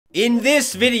In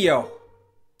this video,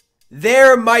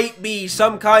 there might be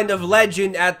some kind of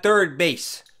legend at third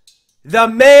base. The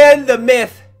man, the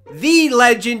myth, the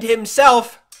legend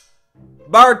himself,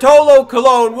 Bartolo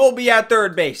Colon, will be at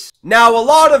third base. Now, a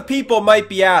lot of people might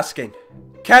be asking,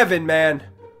 Kevin, man,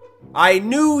 I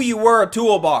knew you were a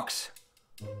toolbox.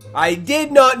 I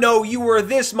did not know you were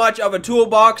this much of a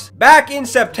toolbox. Back in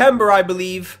September, I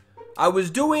believe, I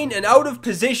was doing an out of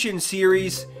position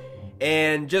series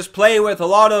and just playing with a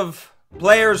lot of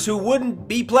players who wouldn't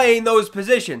be playing those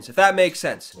positions, if that makes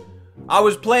sense. I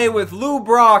was playing with Lou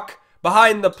Brock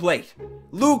behind the plate,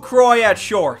 Lou Croy at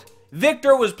short.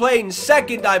 Victor was playing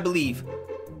second, I believe.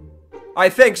 I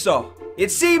think so. It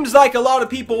seems like a lot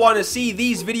of people want to see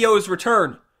these videos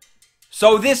return.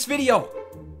 So this video,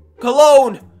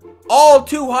 Colon, all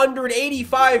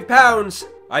 285 pounds.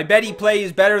 I bet he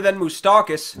plays better than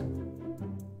Moustakas.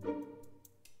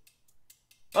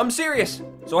 I'm serious.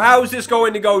 So how is this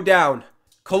going to go down?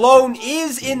 Colon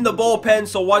is in the bullpen,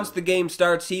 so once the game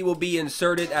starts, he will be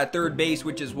inserted at third base,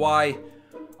 which is why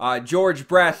George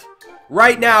Brett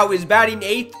right now is batting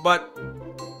 8th, but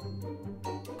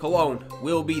Colon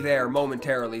will be there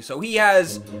momentarily. So he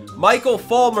has Michael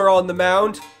Fulmer on the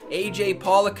mound, AJ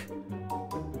Pollock,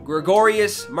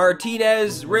 Gregorius,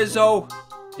 Martinez, Rizzo,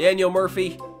 Daniel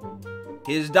Murphy,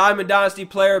 his Diamond Dynasty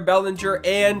player Bellinger,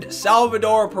 and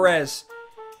Salvador Perez.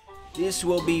 This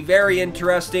will be very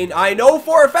interesting. I know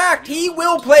for a fact he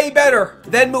will play better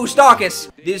than Moustakas.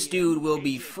 This dude will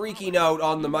be freaking out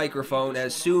on the microphone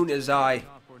as soon as I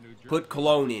put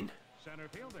Colon in.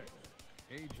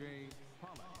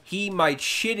 He might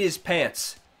shit his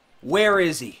pants. Where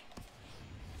is he?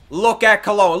 Look at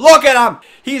Colon. Look at him!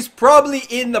 He's probably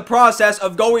in the process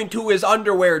of going to his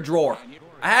underwear drawer.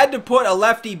 I had to put a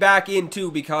lefty back in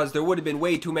too because there would have been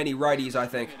way too many righties, I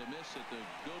think.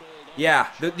 Yeah,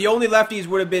 the only lefties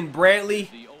would have been Brantley,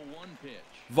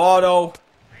 Votto.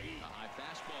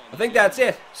 I think that's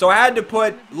it. So I had to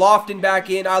put Lofton back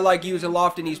in. I like using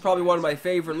Lofton. He's probably one of my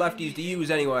favorite lefties to use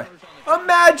anyway.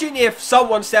 Imagine if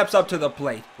someone steps up to the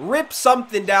plate, rips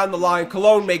something down the line,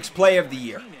 Colon makes play of the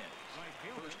year.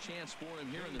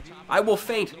 I will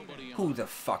faint. Who the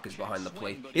fuck is behind the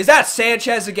plate? Is that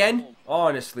Sanchez again?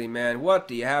 Honestly, man, what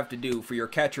do you have to do for your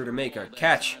catcher to make a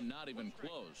catch?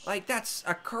 Like, that's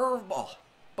a curveball.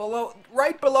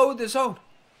 Right below the zone.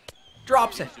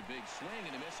 Drops it.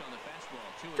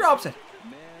 Drops it.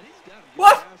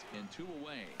 What?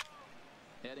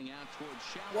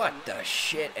 What the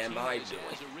shit am I doing?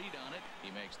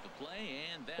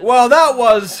 Well, that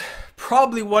was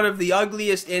probably one of the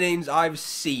ugliest innings I've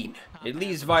seen. At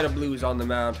least Vita Blue's on the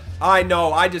mound. I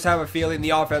know, I just have a feeling the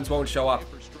offense won't show up.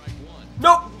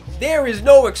 Nope, there is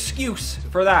no excuse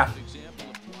for that.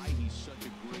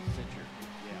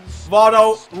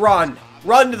 Votto, run.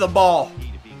 Run to the ball.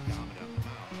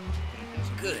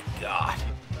 Good God.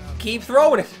 Keep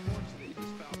throwing it.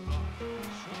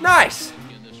 Nice.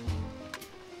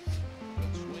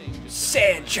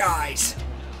 Sanchez.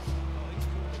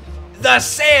 The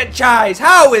Sanchez.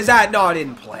 How is that not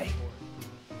in play?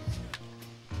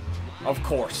 Of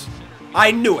course.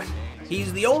 I knew it.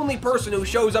 He's the only person who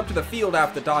shows up to the field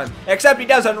half the time. Except he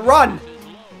doesn't run.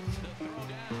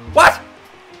 What?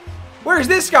 Where's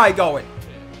this guy going?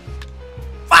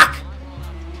 Fuck!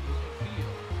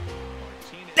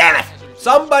 Damn it!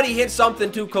 Somebody hit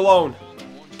something to Colon.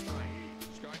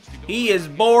 He is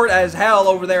bored as hell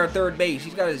over there at third base.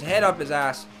 He's got his head up his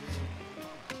ass.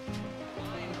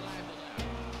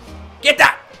 Get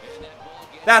that!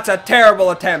 That's a terrible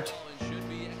attempt.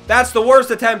 That's the worst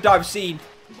attempt I've seen.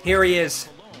 Here he is.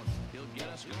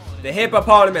 The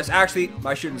hippopotamus. Actually,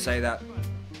 I shouldn't say that.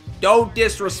 Don't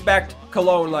disrespect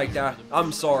Colon like that.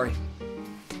 I'm sorry.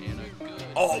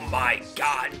 Oh my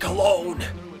God, Colon.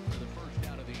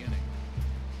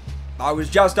 I was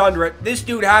just under it. This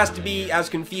dude has to be as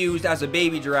confused as a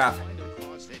baby giraffe.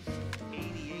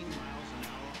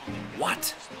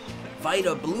 What?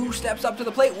 Vita Blue steps up to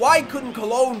the plate. Why couldn't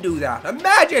Colon do that?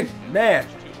 Imagine! Man.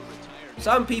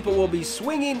 Some people will be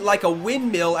swinging like a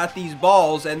windmill at these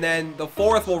balls, and then the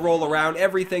fourth will roll around.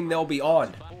 Everything they'll be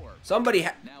on. Somebody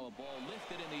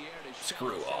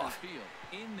screw off.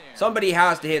 Somebody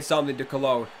has to hit something to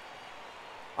Colon.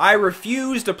 I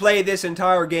refuse to play this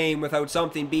entire game without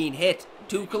something being hit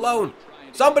to Colon.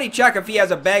 Somebody check if he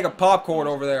has a bag of popcorn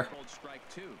over there.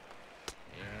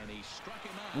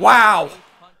 Wow.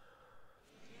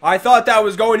 I thought that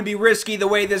was going to be risky the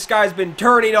way this guy's been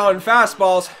turning on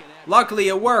fastballs. Luckily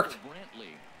it worked.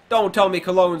 Don't tell me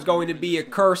Colon's going to be a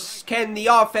curse. Can the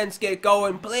offense get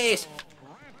going, please?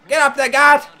 Get up there,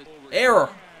 God. Error.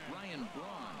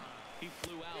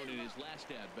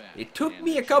 It took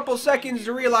me a couple seconds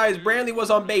to realize Brantley was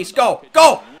on base. Go!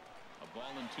 Go!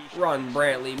 Run,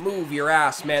 Brantley. Move your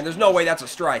ass, man. There's no way that's a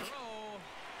strike.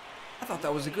 I thought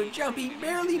that was a good jump. He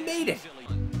barely made it.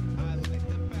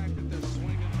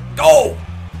 Go!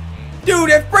 Dude,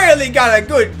 if Brantley got a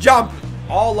good jump,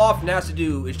 all Lofton has to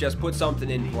do is just put something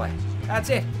in play. That's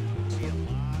it.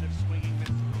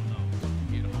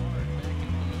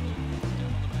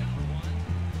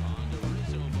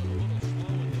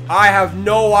 I have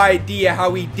no idea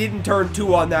how he didn't turn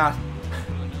 2 on that.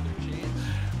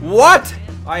 What?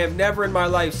 I have never in my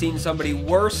life seen somebody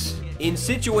worse in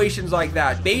situations like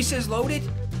that. Bases loaded?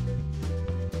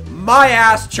 My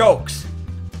ass chokes.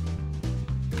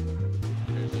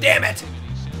 Damn it.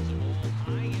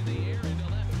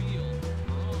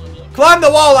 Climb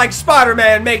the wall like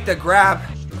Spider-Man, make the grab.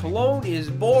 Cologne is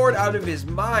bored out of his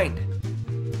mind.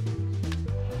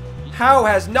 How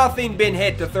has nothing been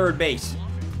hit to third base?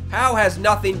 How has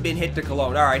nothing been hit to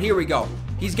Cologne? Alright, here we go.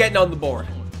 He's getting on the board.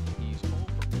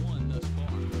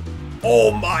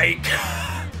 Oh my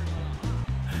God.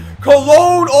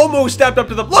 Cologne almost stepped up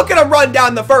to the... Look at him run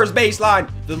down the first baseline.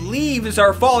 The leaves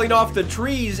are falling off the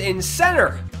trees in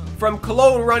center from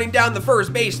Cologne running down the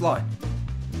first baseline.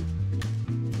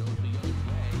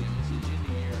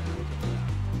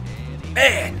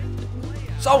 Man,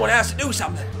 someone has to do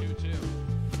something.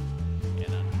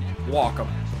 Walk him.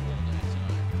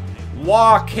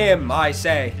 Walk him, I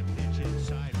say.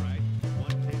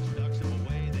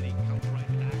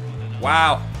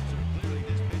 Wow.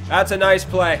 That's a nice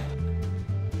play.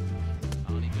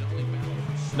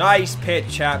 Nice pitch,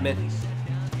 Chapman.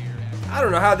 I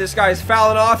don't know how this guy's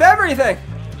fouling off everything.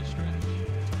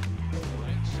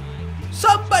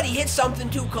 Somebody hit something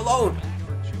to Cologne.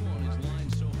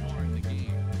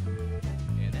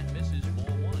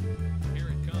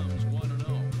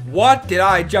 What did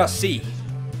I just see?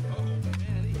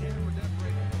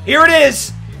 Here it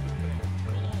is!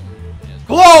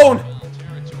 Cologne!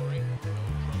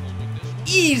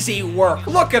 Easy work.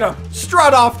 Look at him.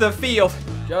 Strut off the field.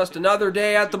 Just another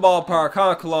day at the ballpark,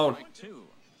 huh, Cologne?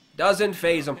 Doesn't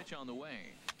faze him.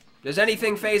 Does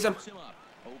anything faze him?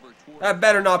 That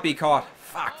better not be caught.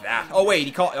 Fuck that. Oh, wait.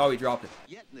 He caught... Oh, he dropped it.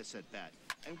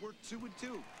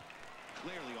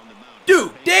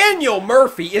 Dude, Daniel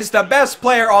Murphy is the best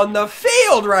player on the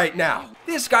field right now.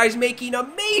 This guy's making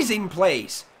amazing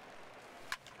plays.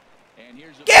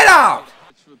 Get out!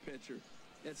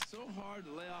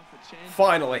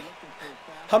 Finally.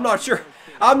 I'm not sure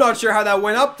how that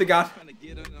went up the gut.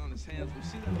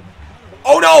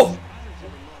 Oh no!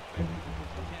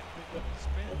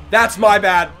 That's my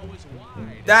bad.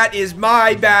 That is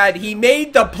my bad. He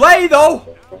made the play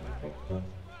though.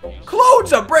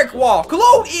 Cologne's a brick wall.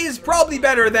 Cologne is probably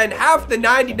better than half the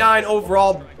 99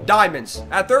 overall diamonds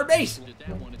at third base.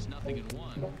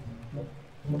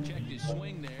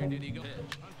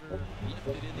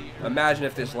 Imagine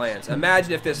if this lands.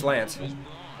 Imagine if this lands.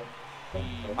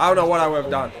 I don't know what I would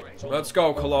have done. Let's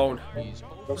go, Cologne.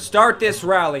 Start this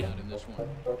rally.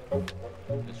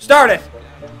 Start it.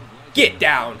 Get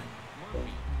down.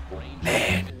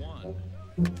 Man.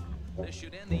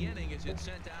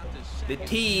 The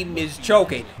team is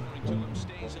choking.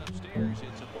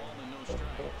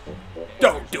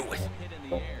 Don't do it.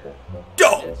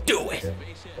 Don't do it.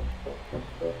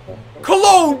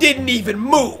 Cologne didn't even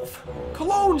move.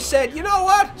 Cologne said, you know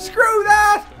what? Screw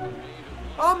that.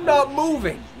 I'm not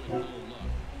moving.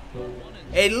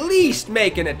 At least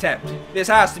make an attempt. This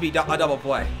has to be a double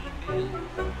play.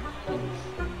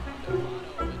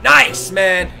 Nice,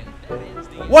 man.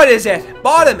 What is it?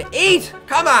 Bottom 8?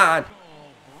 Come on.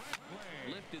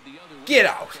 Get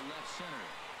out.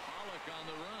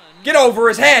 Get over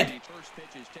his head.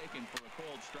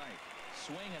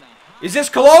 Is this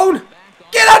Cologne?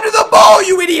 Get under the ball,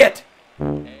 you idiot!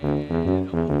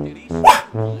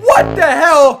 What the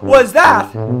hell was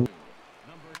that?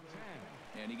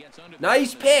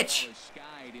 Nice pitch.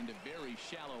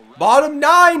 Bottom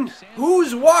 9.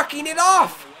 Who's walking it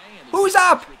off? Who's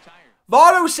up?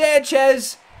 Votto,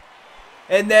 Sanchez,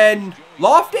 and then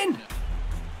Lofton?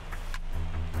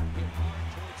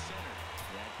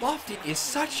 Lofton is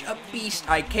such a beast,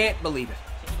 I can't believe it.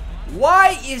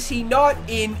 Why is he not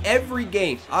in every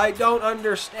game? I don't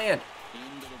understand.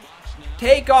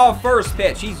 Take off first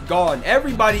pitch. He's gone.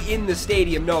 Everybody in the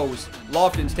stadium knows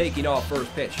Lofton's taking off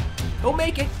first pitch. Don't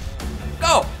make it.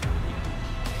 Go.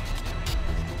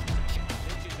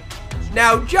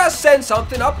 Now just send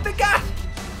something up the gut.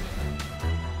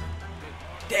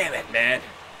 Damn it, man.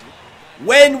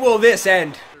 When will this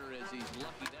end?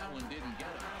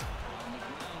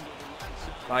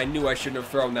 I knew I shouldn't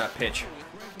have thrown that pitch.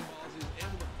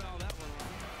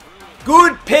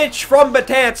 Good pitch from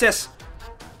Betances.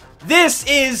 This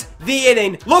is the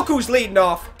inning. Look who's leading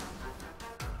off.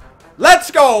 Let's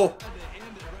go.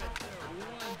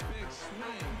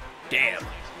 Damn.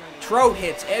 Trout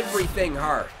hits everything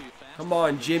hard. Come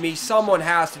on, Jimmy. Someone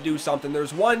has to do something.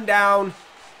 There's one down.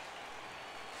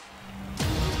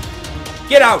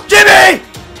 Get out. Jimmy!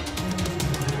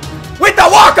 With the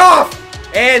walk-off!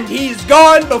 And he's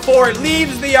gone before it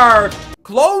leaves the yard.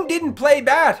 Cologne didn't play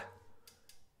bad.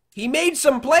 He made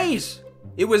some plays.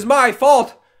 It was my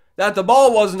fault that the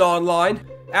ball wasn't online.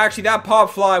 Actually, that pop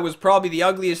fly was probably the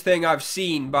ugliest thing I've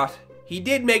seen, but he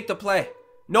did make the play.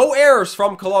 No errors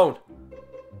from Cologne.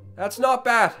 That's not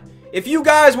bad. If you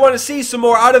guys want to see some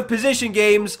more out of position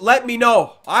games, let me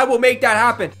know. I will make that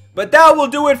happen. But that will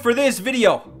do it for this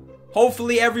video.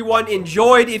 Hopefully everyone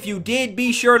enjoyed. If you did,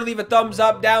 be sure to leave a thumbs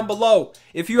up down below.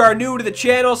 If you are new to the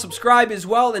channel, subscribe as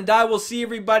well, and I will see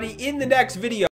everybody in the next video.